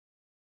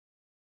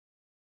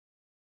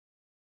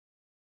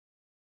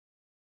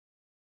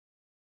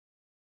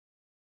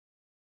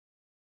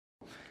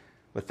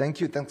But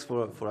thanks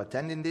for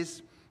attending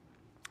this.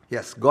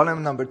 Yes,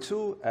 GOLEM number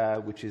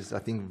 2, which is, I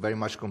think, very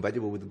much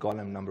compatible with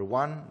GOLEM number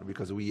 1,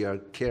 because we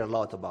care a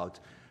lot about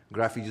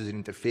graphic user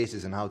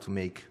interfaces and how to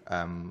make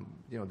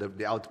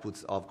the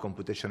outputs of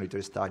computational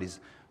literary studies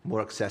more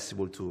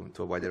accessible to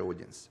a wider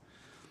audience.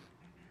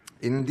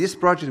 In this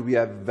project, we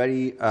have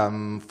very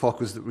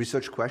focused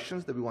research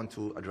questions that we want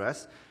to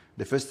address.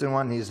 The first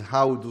one is,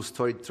 how do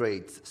story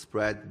traits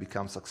spread,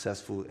 become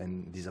successful,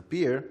 and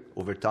disappear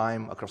over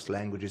time across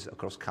languages,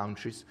 across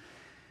countries?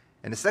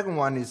 And the second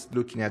one is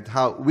looking at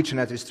which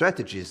narrative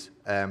strategies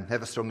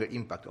have a stronger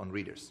impact on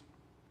readers.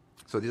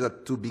 So these are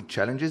two big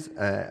challenges,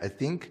 I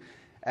think.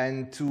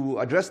 And to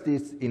address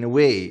this in a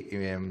way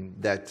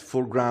that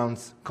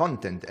foregrounds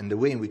content and the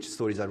way in which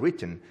stories are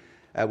written,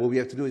 what we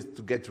have to do is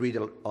to get rid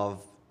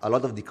of a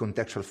lot of the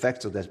contextual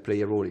factors that play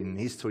a role in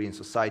history and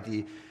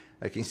society,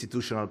 like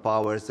institutional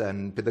powers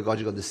and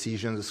pedagogical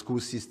decisions,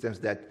 school systems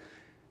that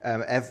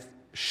have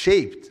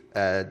shaped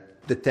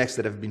the texts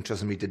that have been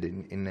transmitted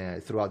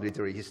throughout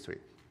literary history.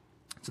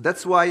 So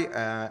that's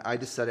why I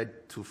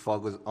decided to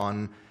focus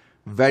on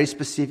very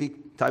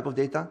specific type of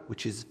data,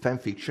 which is fan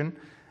fiction.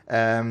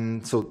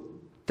 So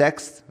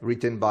text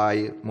written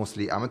by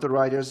mostly amateur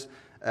writers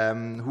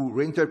who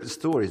reinterpret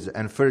stories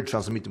and further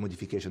transmit the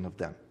modification of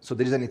them. So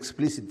there is an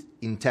explicit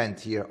intent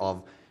here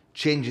of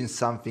changing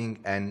something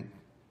and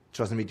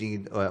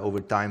transmitting it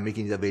over time,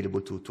 making it available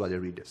to other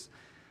readers.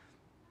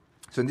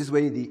 So in this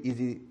way,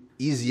 the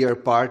easier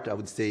part, I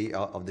would say,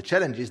 of the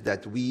challenge is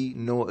that we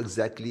know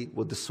exactly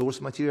what the source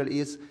material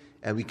is,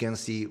 and we can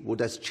see what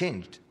has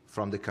changed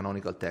from the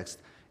canonical text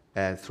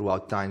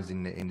throughout times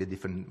in the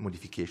different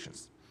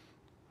modifications.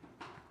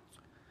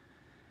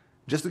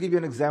 Just to give you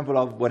an example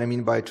of what I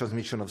mean by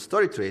transmission of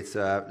story traits,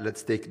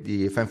 let's take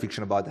the fan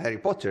fiction about Harry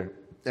Potter.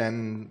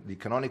 And the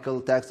canonical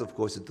texts, of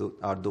course,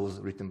 are those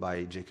written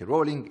by J.K.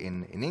 Rowling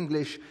in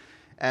English,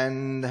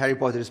 and Harry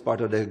Potter is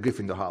part of the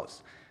Gryffindor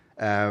house.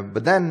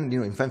 But then,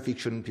 in fan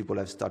fiction, people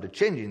have started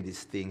changing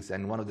these things,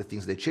 and one of the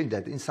things they changed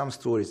that in some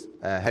stories,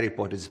 Harry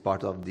Potter is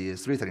part of the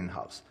Slytherin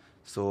house.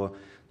 So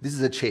this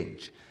is a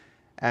change.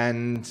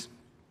 And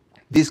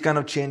these kind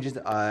of changes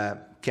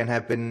can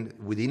happen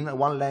within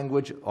one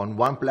language, on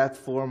one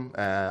platform,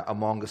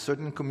 among a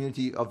certain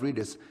community of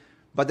readers,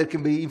 but there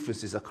can be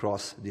influences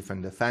across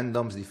different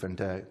fandoms,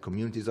 different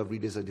communities of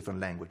readers of different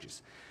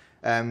languages.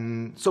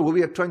 So what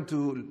we are trying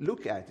to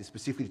look at is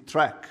specifically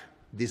track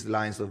these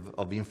lines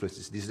of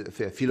influences, this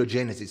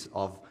phylogenesis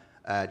of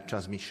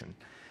transmission.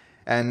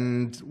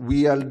 And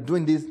we are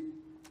doing this,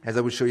 as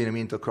I will show you in a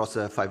minute, across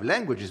 5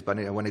 languages. But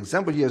one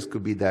example here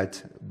could be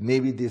that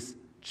maybe this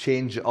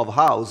change of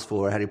house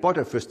for Harry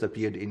Potter first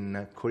appeared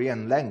in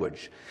Korean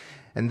language,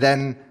 and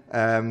then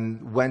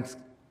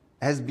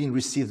has been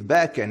received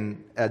back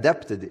and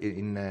adapted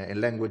in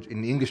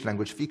English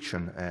language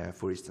fiction,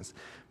 for instance.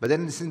 But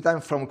then at the same time,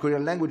 from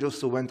Korean language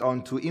also went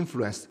on to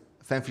influence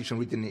fan fiction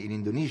written in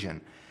Indonesian.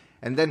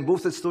 And then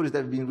both the stories that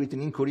have been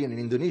written in Korean and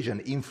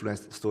Indonesian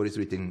influenced stories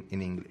written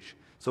in English.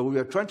 So what we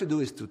are trying to do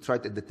is to try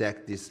to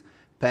detect these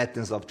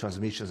patterns of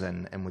transmissions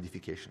and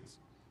modifications.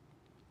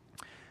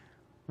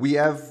 We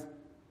have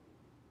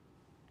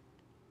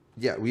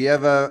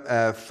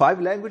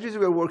 5 languages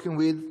we are working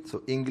with,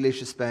 so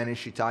English,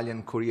 Spanish,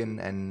 Italian, Korean,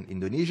 and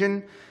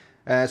Indonesian.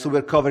 So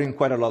we're covering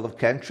quite a lot of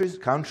countries.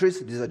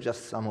 These are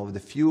just some of the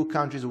few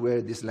countries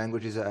where these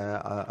languages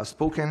are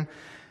spoken,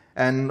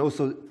 and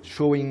also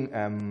showing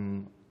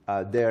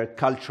their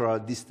cultural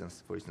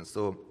distance, for instance.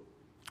 So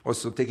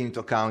also taking into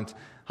account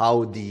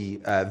how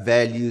the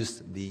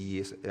values,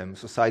 the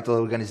societal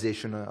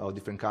organization of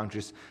different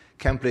countries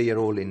can play a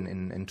role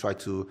in try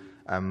to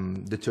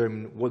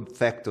determine what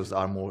factors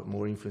are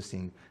more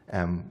influencing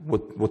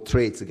what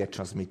traits get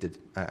transmitted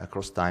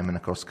across time and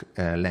across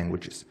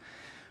languages.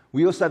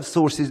 We also have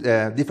sources,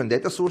 different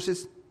data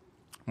sources.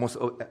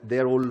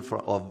 They're all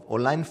of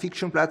online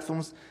fiction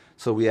platforms.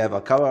 So we have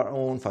our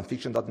own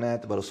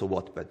fanfiction.net, but also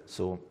Wattpad.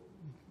 So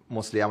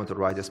mostly amateur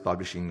writers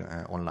publishing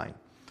online.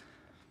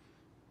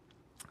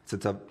 So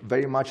it's a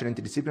very much an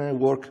interdisciplinary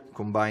work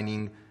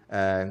combining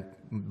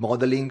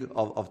modeling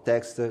of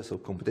text, so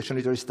computational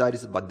literary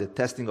studies, but the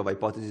testing of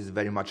hypotheses is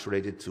very much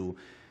related to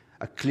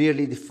a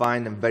clearly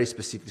defined and very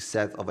specific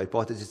set of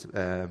hypotheses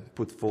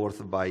put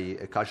forth by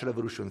a cultural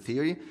evolution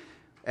theory.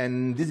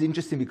 And this is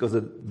interesting because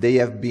they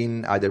have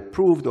been either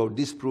proved or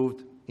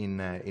disproved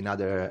in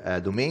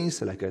other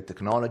domains, like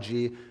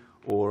technology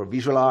or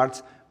visual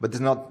arts, but there's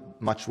not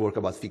much work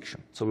about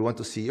fiction. So we want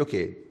to see,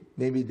 okay,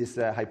 maybe this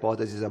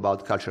hypothesis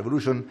about cultural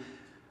evolution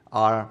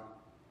are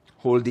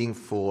holding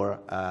for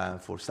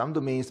some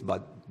domains,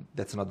 but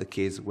that's not the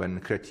case when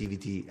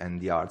creativity and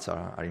the arts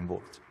are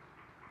involved.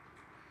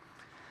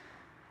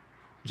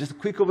 Just a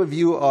quick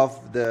overview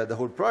of the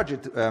whole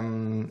project.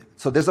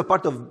 So there's a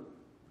part of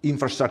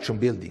infrastructure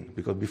building,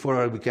 because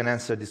before we can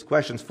answer these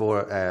questions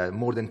for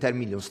more than 10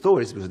 million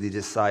stories, because this is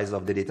the size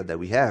of the data that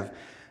we have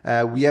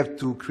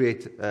to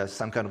create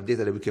some kind of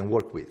data that we can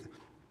work with.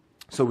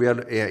 So we are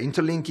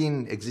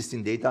interlinking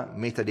existing data,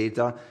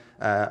 metadata,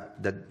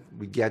 that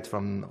we get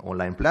from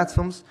online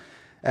platforms,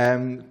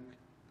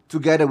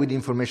 together with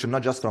information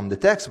not just from the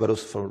text, but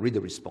also from reader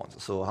response.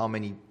 So how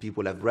many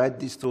people have read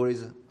these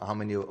stories, how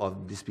many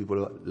of these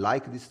people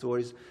like these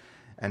stories,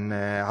 and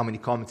how many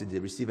comments did they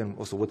receive, and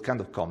also what kind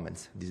of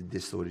comments did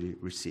this story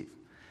receive.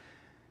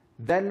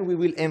 Then we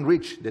will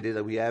enrich the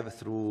data we have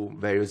through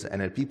various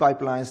NLP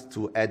pipelines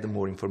to add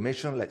more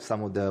information, like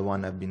some of the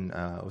ones have been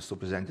also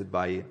presented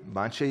by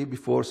Banshee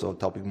before, so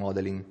topic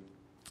modeling,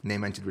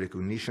 name entity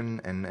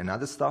recognition, and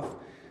other stuff.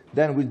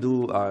 Then we'll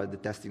do the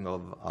testing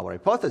of our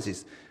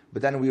hypothesis,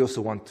 but then we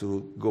also want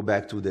to go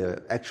back to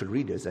the actual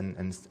readers,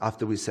 and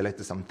after we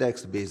selected some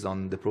text based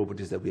on the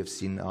properties that we have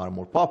seen are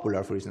more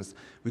popular, for instance,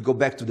 we go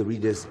back to the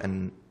readers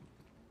and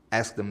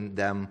ask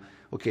them,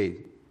 okay,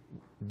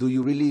 do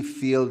you really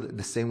feel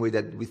the same way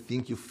that we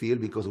think you feel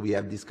because we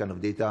have this kind of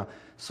data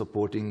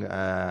supporting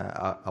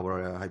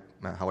our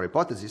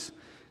hypothesis?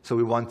 So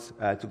we want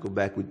to go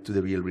back to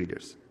the real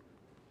readers.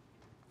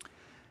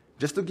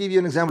 Just to give you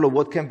an example of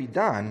what can be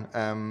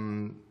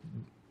done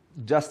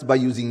just by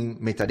using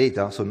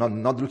metadata, so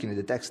not looking at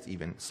the text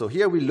even. So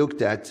here we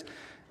looked at,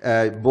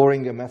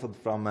 borrowing a method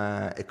from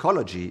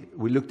ecology,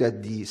 we looked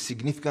at the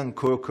significant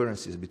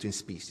co-occurrences between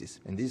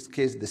species. In this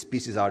case, the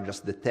species are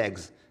just the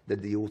tags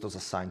that the authors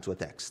assign to a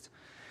text.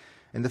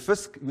 And the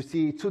first, we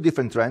see two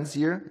different trends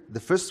here. The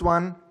first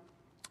one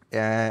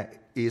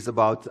is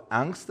about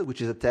angst, which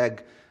is a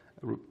tag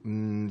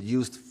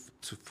used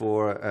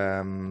for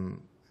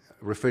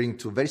referring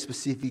to a very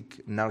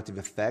specific narrative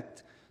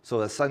effect.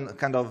 So some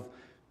kind of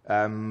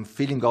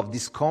feeling of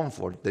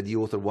discomfort that the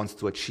author wants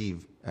to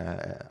achieve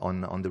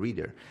on the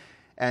reader.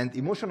 And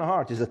emotional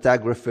heart is a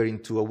tag referring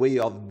to a way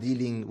of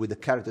dealing with the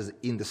characters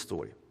in the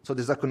story. So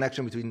there's a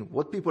connection between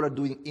what people are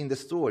doing in the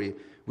story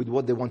with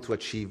what they want to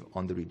achieve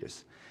on the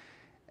readers.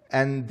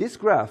 And this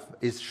graph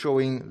is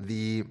showing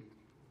the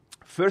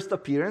first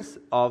appearance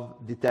of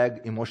the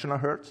tag emotional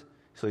hurt,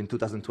 so in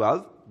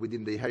 2012,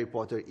 within the Harry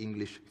Potter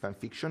English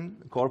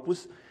fanfiction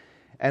corpus.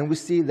 And we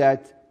see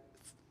that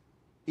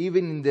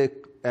even in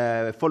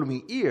the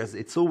following years,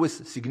 it's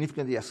always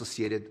significantly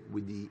associated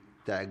with the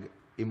tag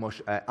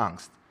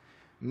angst,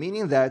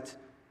 meaning that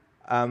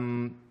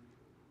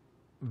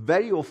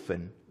very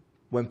often,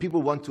 when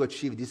people want to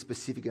achieve this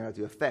specific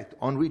narrative effect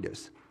on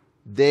readers,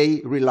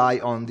 they rely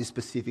on this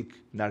specific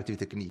narrative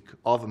technique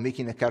of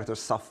making a character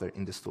suffer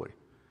in the story.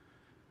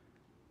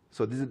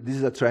 So this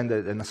is a trend,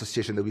 an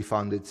association that we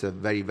found it's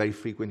very, very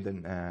frequent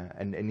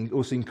and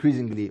also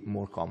increasingly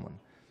more common.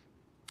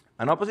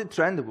 An opposite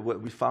trend,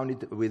 we found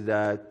it with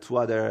two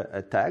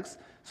other tags.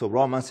 So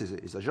romance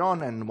is a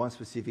genre, and one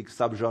specific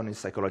subgenre is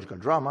psychological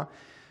drama.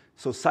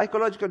 So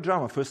psychological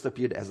drama first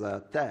appeared as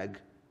a tag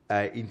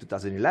in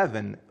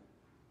 2011.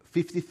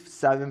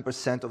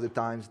 57% of the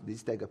times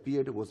this tag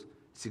appeared was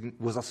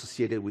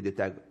associated with the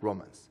tag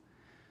romance.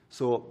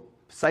 So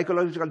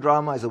psychological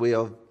drama as a way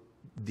of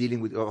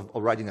dealing with, of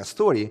writing a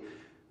story,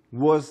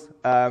 was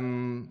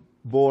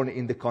born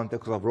in the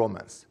context of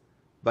romance.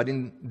 But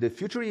in the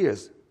future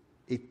years,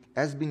 it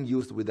has been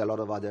used with a lot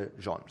of other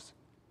genres.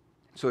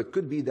 So it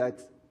could be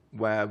that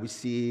where we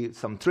see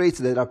some traits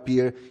that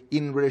appear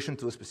in relation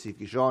to a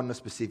specific genre,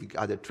 specific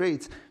other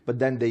traits, but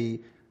then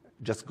they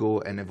just go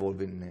and evolve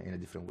in a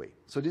different way.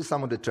 So these are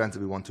some of the trends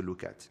that we want to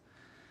look at.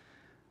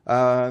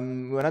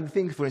 Another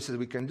thing, for instance,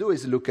 we can do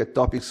is look at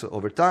topics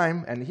over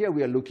time, and here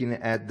we are looking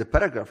at the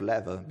paragraph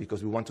level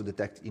because we want to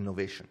detect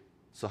innovation.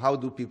 So how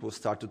do people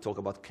start to talk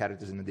about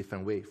characters in a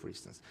different way, for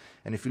instance?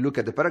 And if you look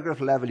at the paragraph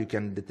level, you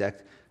can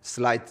detect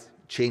slight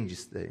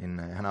changes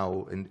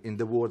in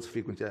the words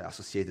frequently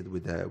associated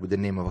with the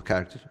name of a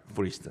character,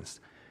 for instance.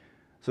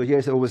 So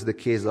here's always the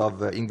case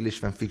of English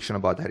fan fiction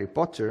about Harry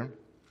Potter.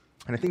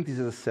 And I think this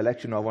is a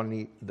selection of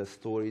only the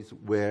stories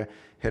where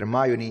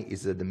Hermione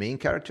is the main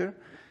character.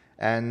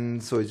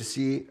 And so as you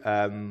see,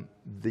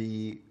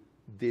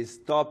 this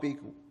topic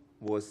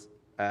was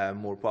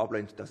more popular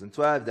in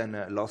 2012,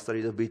 then lost a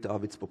little bit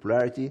of its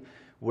popularity,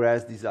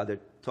 whereas this other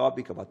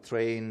topic about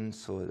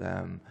trains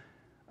and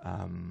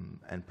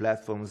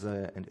platforms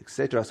and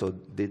etc., so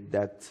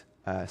that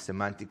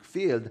semantic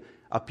field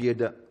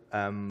appeared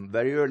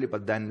very early,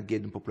 but then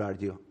gained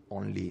popularity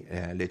only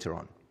later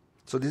on.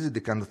 So this is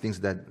the kind of things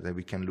that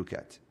we can look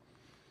at.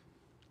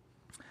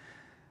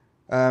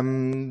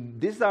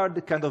 These are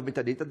the kind of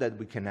metadata that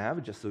we can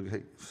have, just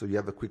so you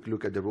have a quick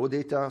look at the raw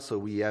data. So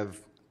we have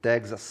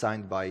tags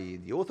assigned by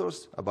the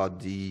authors about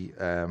the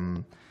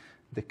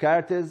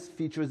characters,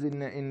 features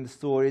in the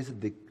stories,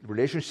 the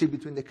relationship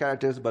between the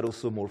characters, but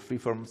also more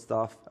freeform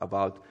stuff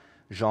about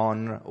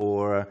genre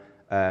or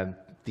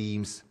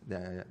themes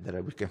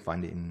that we can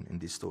find in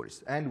these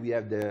stories. And we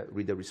have the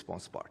reader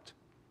response part.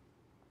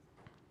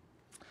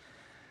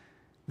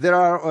 There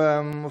are,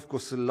 of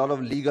course, a lot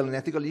of legal and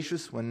ethical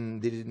issues when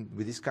dealing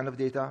with this kind of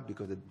data,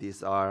 because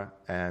these are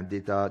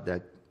data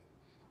that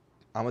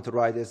amateur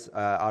writers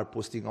are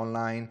posting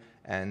online,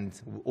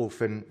 and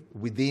often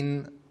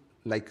within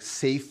like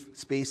safe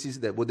spaces,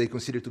 that what they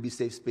consider to be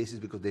safe spaces,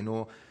 because they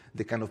know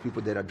the kind of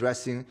people they're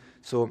addressing.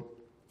 So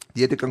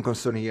the ethical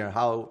concern here,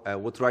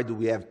 what right do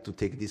we have to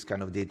take this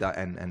kind of data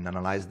and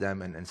analyze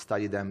them and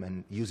study them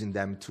and using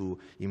them to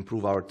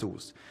improve our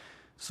tools.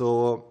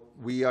 So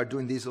we are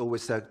doing this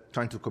always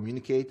trying to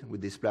communicate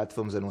with these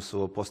platforms and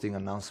also posting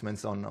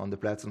announcements on the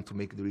platform to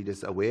make the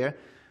readers aware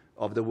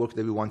of the work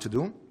that we want to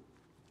do.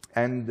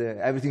 And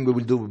everything we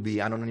will do will be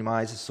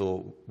anonymized,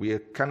 so we are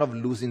kind of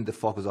losing the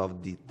focus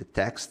of the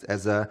text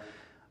as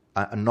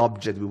an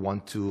object we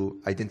want to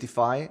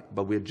identify,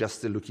 but we're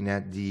just looking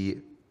at the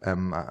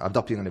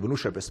adopting an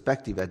evolutionary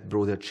perspective at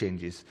broader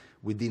changes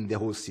within the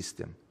whole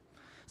system.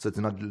 So it's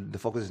not, the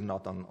focus is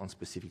not on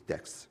specific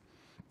texts.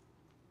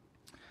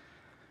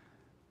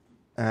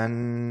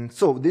 And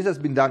so this has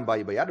been done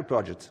by other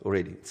projects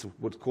already. It's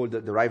what's called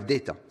the derived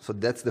data. So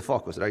that's the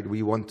focus, right?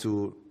 We want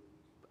to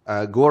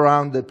go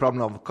around the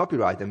problem of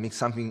copyright and make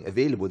something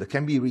available that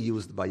can be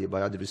reused by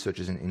other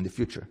researchers in the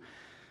future.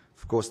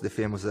 Of course, the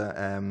famous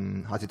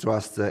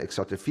antitrust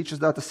extracted features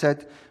data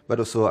set, but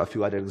also a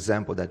few other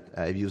examples that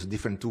have used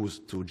different tools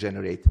to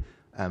generate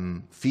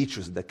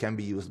features that can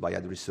be used by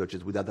other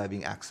researchers without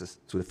having access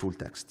to the full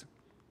text.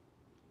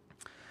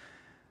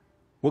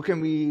 What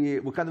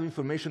kind of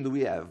information do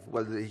we have?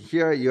 Well,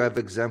 here you have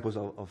examples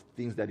of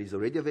things that is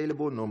already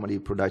available, normally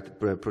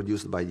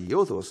produced by the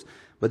authors,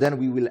 but then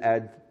we will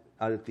add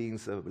other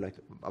things like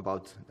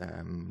about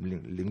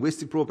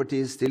linguistic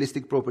properties,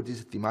 stylistic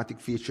properties, thematic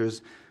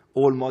features,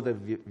 all modeled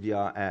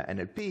via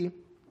NLP.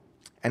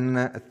 And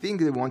a thing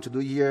that we want to do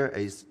here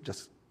is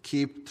just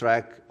keep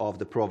track of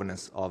the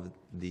provenance of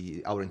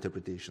our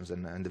interpretations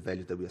and the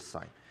value that we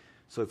assign.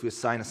 So if we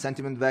assign a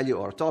sentiment value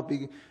or a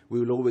topic, we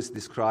will always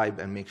describe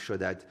and make sure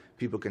that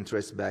people can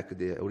trace back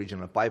the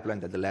original pipeline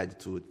that led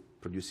to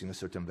producing a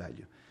certain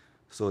value.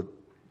 So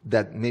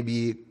that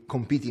maybe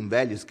competing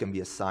values can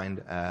be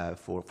assigned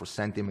for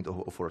sentiment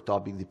or for a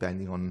topic,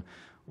 depending on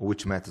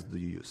which method do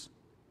you use.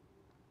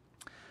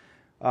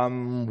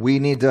 We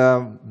need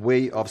a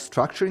way of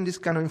structuring this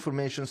kind of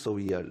information, so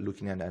we are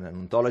looking at an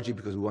ontology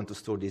because we want to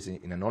store this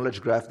in a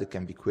knowledge graph that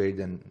can be queried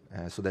and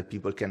so that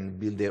people can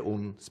build their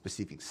own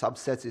specific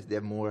subsets if they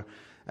have more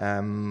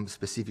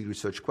specific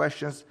research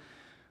questions.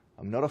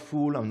 I'm not a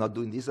fool, I'm not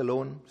doing this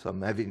alone, so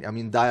I'm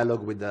in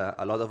dialogue with a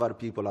lot of other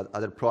people,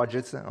 other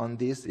projects on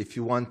this. If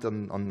you want,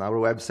 on our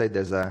website,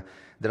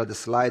 there are the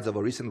slides of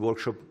a recent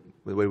workshop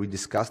where we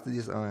discussed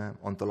these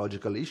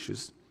ontological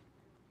issues.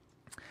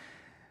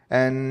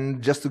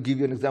 And just to give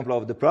you an example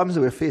of the problems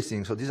that we're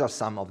facing, so these are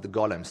some of the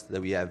golems that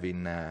we have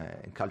in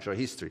cultural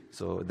history.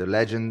 So the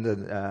legend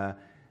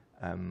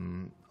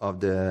of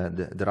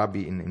the rabbi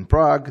in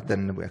Prague,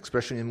 then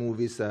expression in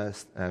movies,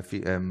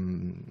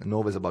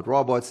 novels about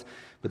robots,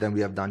 but then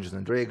we have Dungeons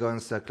and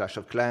Dragons, Clash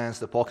of Clans,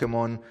 the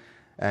Pokemon,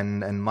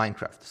 and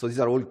Minecraft. So these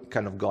are all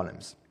kind of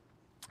golems.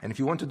 And if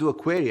you want to do a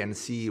query and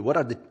see what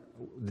are the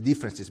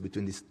differences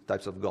between these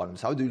types of golems,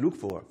 how do you look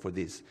for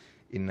this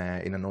in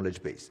a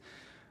knowledge base?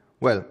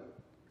 Well,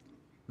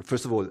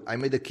 first of all, I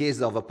made a case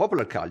of a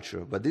popular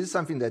culture, but this is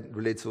something that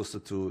relates also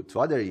to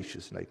other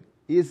issues, like,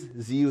 is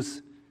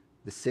Zeus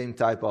the same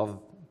type of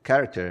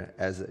character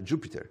as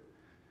Jupiter?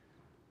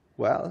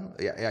 Well,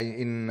 yeah,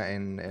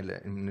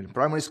 in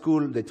primary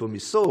school, they told me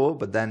so,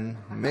 but then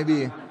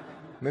maybe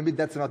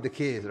that's not the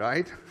case,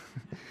 right?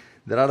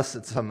 There are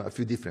a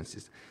few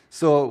differences.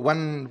 So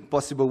one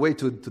possible way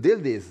to deal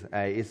with this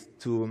is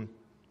to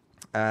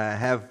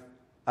have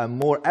a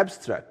more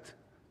abstract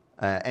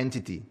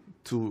entity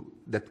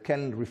that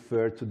can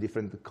refer to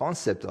different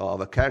concepts of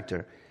a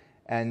character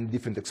and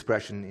different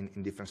expression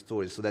in different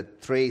stories, so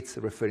that traits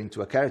referring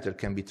to a character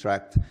can be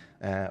tracked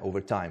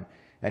over time.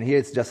 And here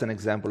it's just an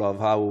example of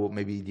how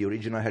maybe the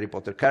original Harry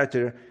Potter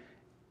character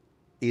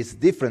is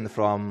different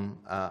from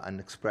an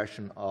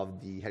expression of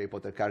the Harry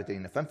Potter character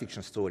in a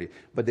fanfiction story,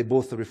 but they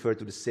both refer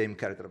to the same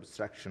character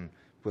abstraction,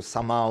 because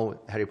somehow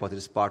Harry Potter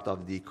is part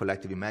of the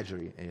collective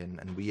imagery,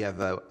 and we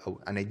have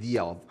an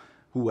idea of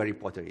who Harry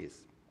Potter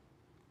is.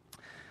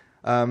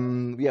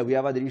 Yeah, we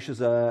have other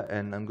issues,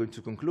 and I'm going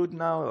to conclude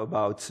now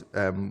about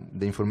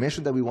the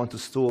information that we want to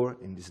store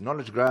in this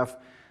knowledge graph.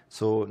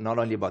 So not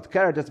only about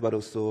characters, but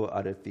also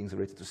other things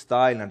related to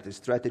style, narrative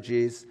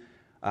strategies,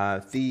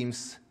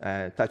 themes,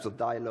 types of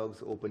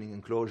dialogues, opening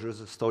and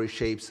closures, story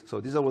shapes. So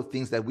these are all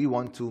things that we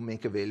want to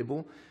make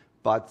available,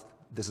 but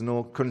there's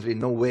currently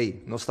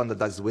no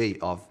standardized way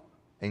of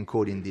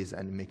encoding this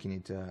and making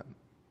it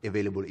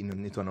available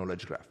into a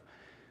knowledge graph.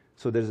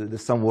 So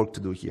there's some work to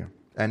do here.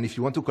 And if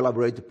you want to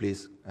collaborate,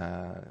 please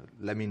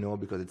let me know,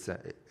 because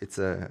it's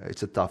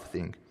a tough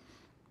thing.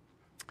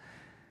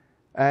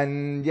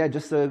 And yeah,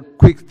 just a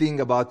quick thing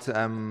about user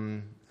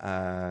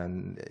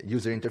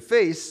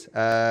interface.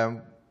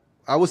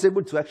 I was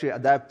able to actually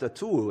adapt a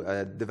tool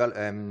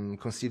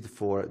conceived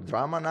for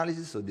drama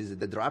analysis. So this is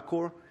the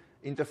Dracor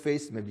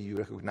interface. Maybe you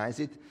recognize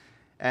it.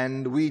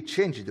 And we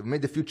changed it,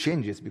 made a few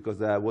changes, because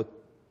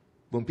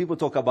when people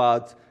talk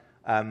about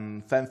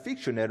fan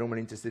fiction, they're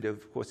normally interested,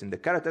 of course, in the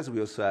characters. We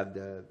also have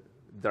the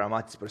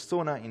dramatis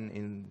persona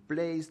in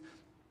plays,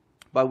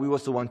 but we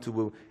also want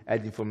to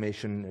add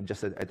information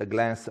just at a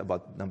glance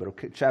about number of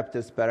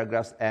chapters,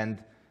 paragraphs,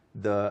 and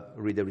the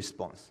reader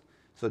response.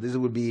 So this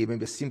would be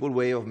maybe a simple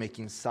way of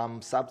making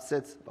some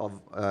subsets of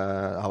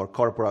our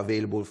corpora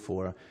available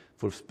for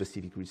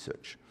specific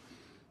research.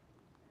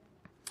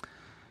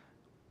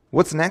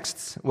 What's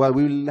next? Well,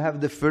 we will have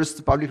the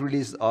first public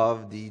release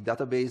of the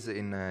database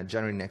in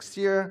January next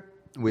year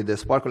with the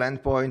Sparkle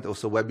endpoint,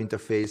 also web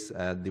interface,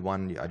 the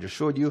one I just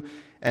showed you,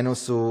 and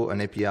also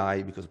an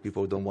API because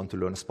people don't want to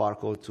learn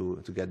Sparkle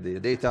to get the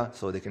data,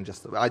 so they can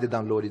just either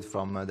download it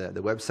from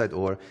the website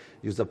or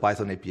use the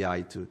Python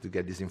API to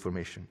get this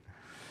information.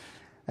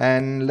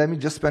 And let me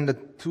just spend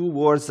 2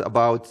 words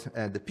about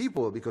the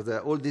people, because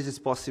all this is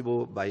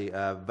possible by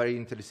a very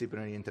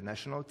interdisciplinary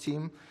international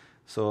team.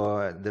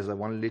 So there's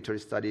one literary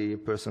study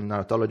person,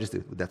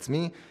 ontologist, that's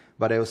me,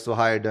 but I also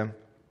hired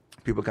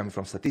people coming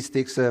from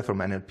statistics, from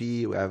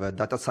NLP. We have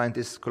data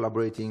scientists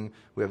collaborating.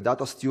 We have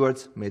data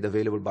stewards made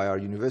available by our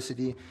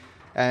university.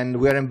 And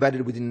we are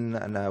embedded within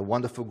a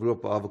wonderful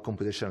group of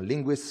computational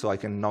linguists, so I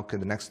can knock at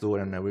the next door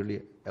and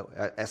really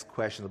ask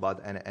questions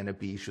about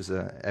NLP issues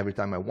every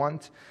time I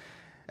want.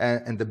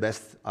 And the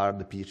best are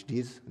the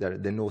PhDs.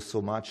 They know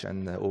so much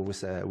and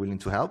always willing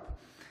to help.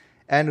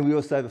 And we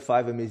also have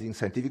 5 amazing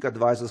scientific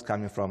advisors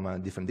coming from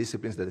different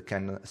disciplines that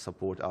can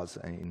support us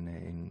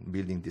in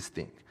building this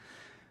thing.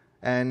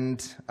 And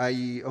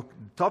the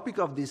topic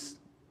of this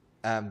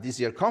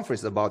year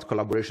conference is about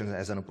collaboration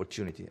as an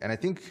opportunity. And I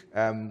think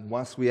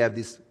once we have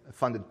this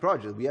funded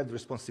project, we have the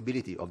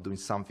responsibility of doing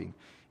something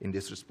in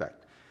this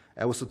respect.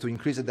 And also to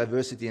increase the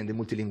diversity and the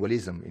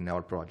multilingualism in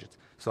our project.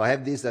 So I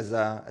have this as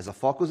a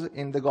focus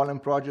in the GOLEM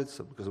project,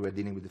 so because we're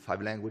dealing with the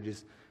 5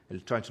 languages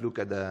and trying to look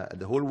at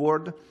the whole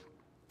world.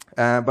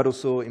 But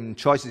also in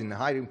choices in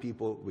hiring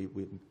people, we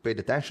paid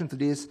attention to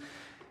this.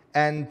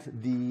 And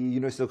the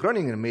University of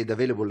Groningen made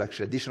available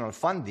actually additional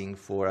funding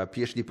for a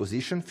PhD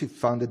position,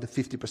 funded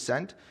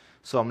 50%.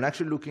 So I'm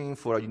actually looking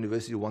for a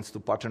university who wants to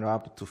partner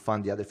up to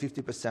fund the other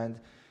 50%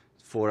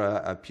 for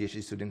a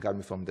PhD student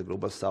coming from the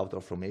Global South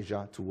or from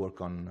Asia to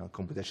work on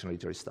computational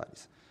literary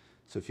studies.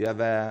 So if you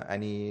have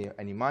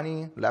any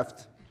money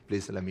left,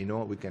 please let me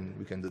know. We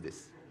can do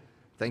this.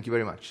 Thank you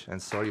very much, and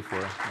sorry for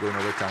going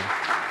over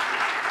time.